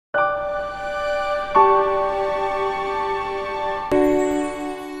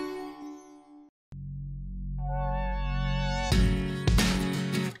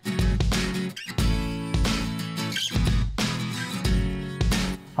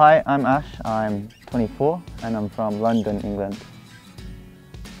Hi, I'm Ash. I'm 24 and I'm from London, England.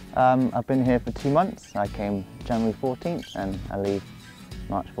 I've been here for 2 months. I came January 14th and I leave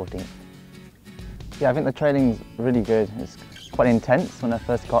March 14th. Yeah, I think the training's really good. It's quite intense. When I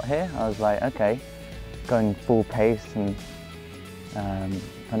first got here, I was like, okay, going full pace and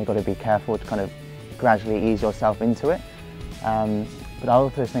kind of got to be careful to kind of gradually ease yourself into it. But I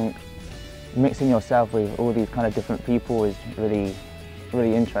also think mixing yourself with all these kind of different people is really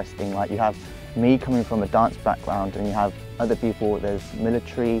interesting. Like, you have me coming from a dance background and you have other people, there's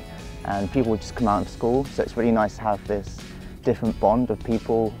military and people just come out of school, so it's really nice to have this different bond of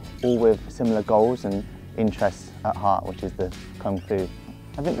people all with similar goals and interests at heart, which is the Kung Fu.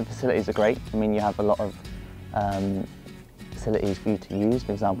 I think the facilities are great. I mean, you have a lot of facilities for you to use.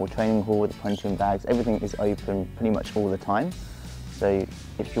 For example, training hall with the punching bags, everything is open pretty much all the time. So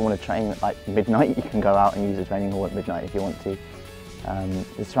if you want to train at like midnight, you can go out and use a training hall at midnight if you want to.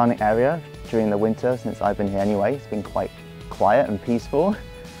 The surrounding area during the winter, since I've been here anyway, it's been quite quiet and peaceful.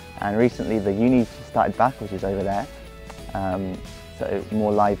 And recently the uni started back, which is over there. So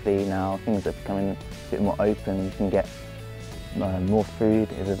more lively now, things are becoming a bit more open, you can get more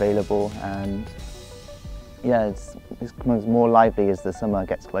food is available, and yeah, it becomes more lively as the summer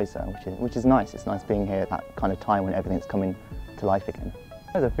gets closer, which is nice. It's nice being here at that kind of time when everything's coming to life again.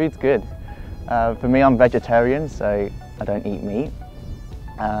 The food's good. For me, I'm vegetarian, so I don't eat meat.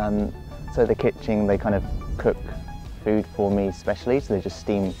 So the kitchen, they kind of cook food for me specially, so they just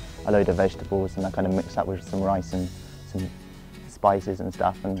steam a load of vegetables and I kind of mix that with some rice and some spices and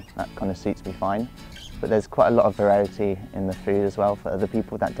stuff, and that kind of suits me fine. But there's quite a lot of variety in the food as well for other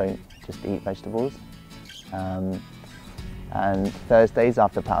people that don't just eat vegetables. And Thursdays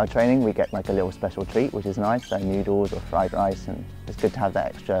after power training we get like a little special treat, which is nice, so noodles or fried rice, and it's good to have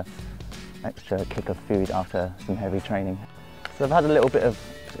that extra kick of food after some heavy training. So I've had a little bit of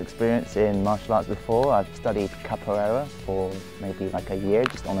experience in martial arts before. I've studied capoeira for maybe like a year,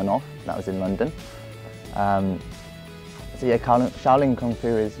 just on and off. That was in London. So yeah, Shaolin Kung Fu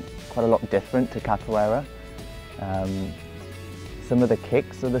is quite a lot different to capoeira. Some of the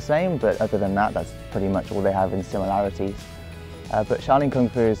kicks are the same, but other than that, that's pretty much all they have in similarities. But Shaolin Kung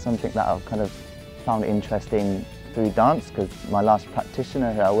Fu is something that I've kind of found interesting through dance, because my last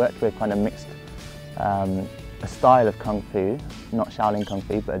practitioner who I worked with kind of mixed a style of Kung Fu, not Shaolin Kung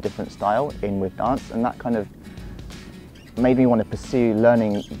Fu, but a different style in with dance, and that kind of made me want to pursue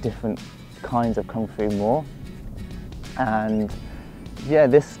learning different kinds of Kung Fu more. And yeah,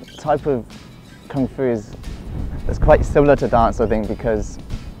 this type of Kung Fu is quite similar to dance, I think, because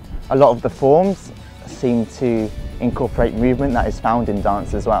a lot of the forms seem to incorporate movement that is found in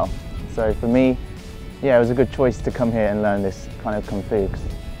dance as well. So for me, yeah, it was a good choice to come here and learn this kind of Kung Fu, because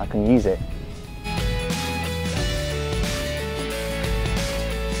I can use it.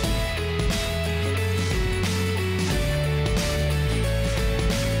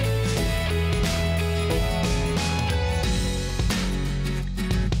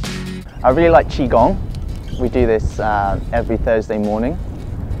 I really like Qigong. We do this every Thursday morning,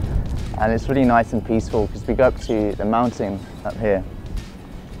 and it's really nice and peaceful because we go up to the mountain up here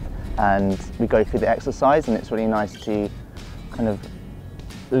and we go through the exercise, and it's really nice to kind of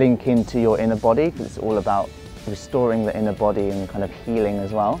link into your inner body, because it's all about restoring the inner body and kind of healing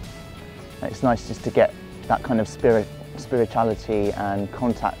as well. And it's nice just to get that kind of spirituality and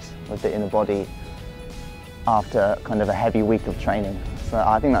contact with the inner body after kind of a heavy week of training. So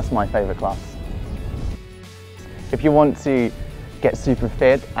I think that's my favourite class. If you want to get super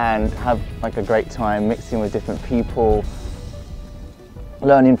fit and have like a great time mixing with different people,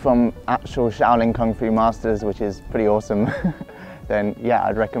 learning from actual Shaolin Kung Fu masters, which is pretty awesome, then yeah,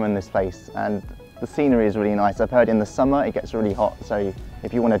 I'd recommend this place. And the scenery is really nice. I've heard in the summer it gets really hot, so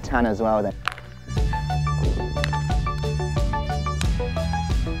if you want to tan as well, then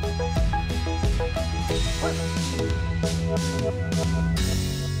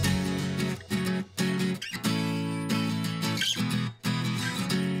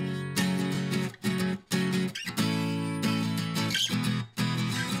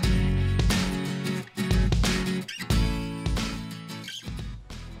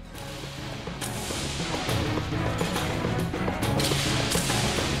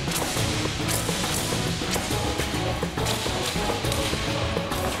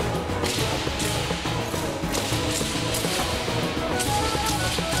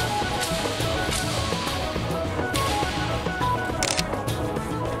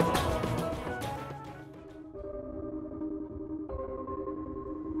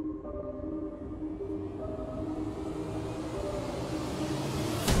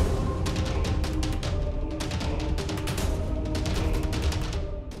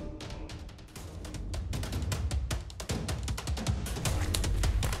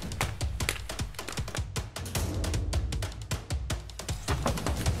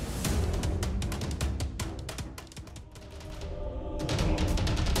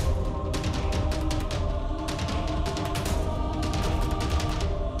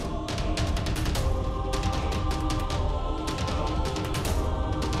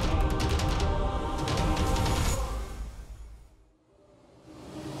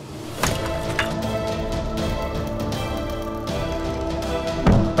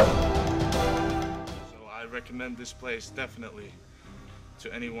recommend this place definitely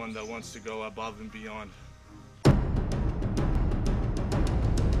to anyone that wants to go above and beyond.